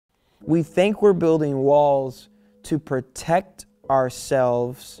We think we're building walls to protect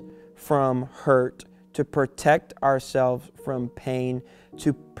ourselves from hurt, to protect ourselves from pain,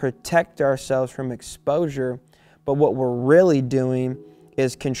 to protect ourselves from exposure. But what we're really doing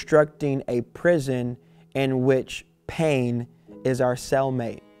is constructing a prison in which pain is our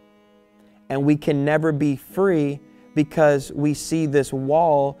cellmate. And we can never be free because we see this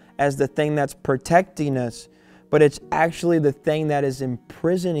wall as the thing that's protecting us, but it's actually the thing that is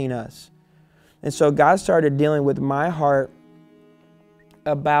imprisoning us. And so God started dealing with my heart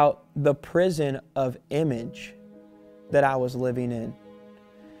about the prison of image that I was living in.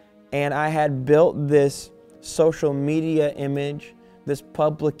 And I had built this social media image, this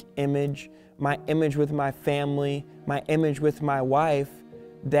public image, my image with my family, my image with my wife,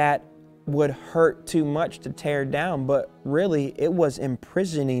 that would hurt too much to tear down, but really it was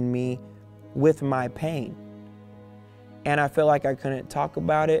imprisoning me with my pain. And I felt like I couldn't talk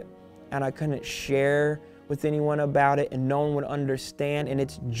about it, and I couldn't share with anyone about it, and no one would understand. And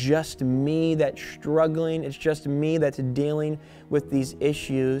it's just me that's struggling. It's just me that's dealing with these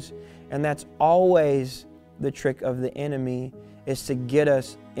issues. And that's always the trick of the enemy, is to get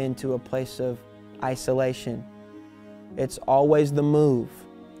us into a place of isolation. It's always the move.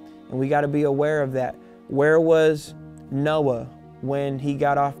 And we got to be aware of that. Where was Noah when he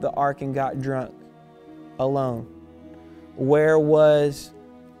got off the ark and got drunk? Alone. Where was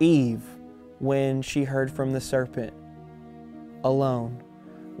Eve when she heard from the serpent? Alone.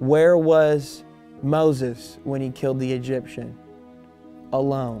 Where was Moses when he killed the Egyptian?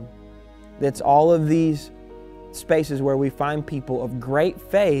 Alone. It's all of these spaces where we find people of great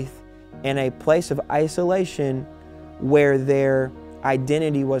faith in a place of isolation where their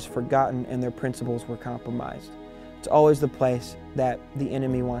identity was forgotten and their principles were compromised. It's always the place that the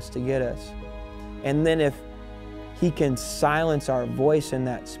enemy wants to get us. And then if he can silence our voice in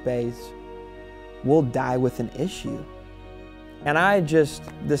that space, we'll die with an issue. And I just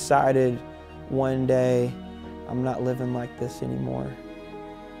decided one day, I'm not living like this anymore.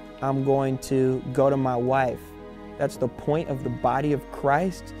 I'm going to go to my wife. That's the point of the body of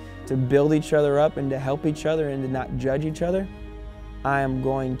Christ, to build each other up and to help each other and to not judge each other. I am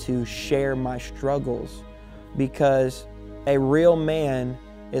going to share my struggles, because a real man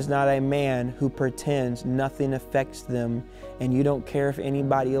is not a man who pretends nothing affects them and you don't care if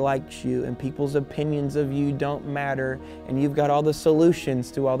anybody likes you and people's opinions of you don't matter and you've got all the solutions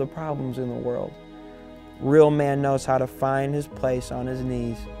to all the problems in the world. Real man knows how to find his place on his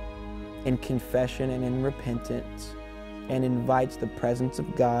knees in confession and in repentance, and invites the presence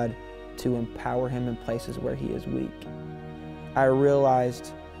of God to empower him in places where he is weak. I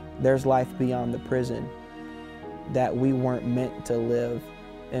realized there's life beyond the prison, that we weren't meant to live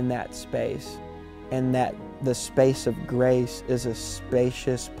in that space, and that the space of grace is a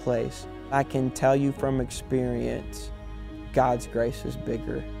spacious place. I can tell you from experience, God's grace is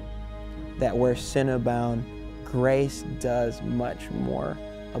bigger. That where sin abound, grace does much more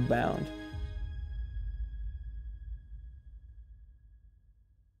abound.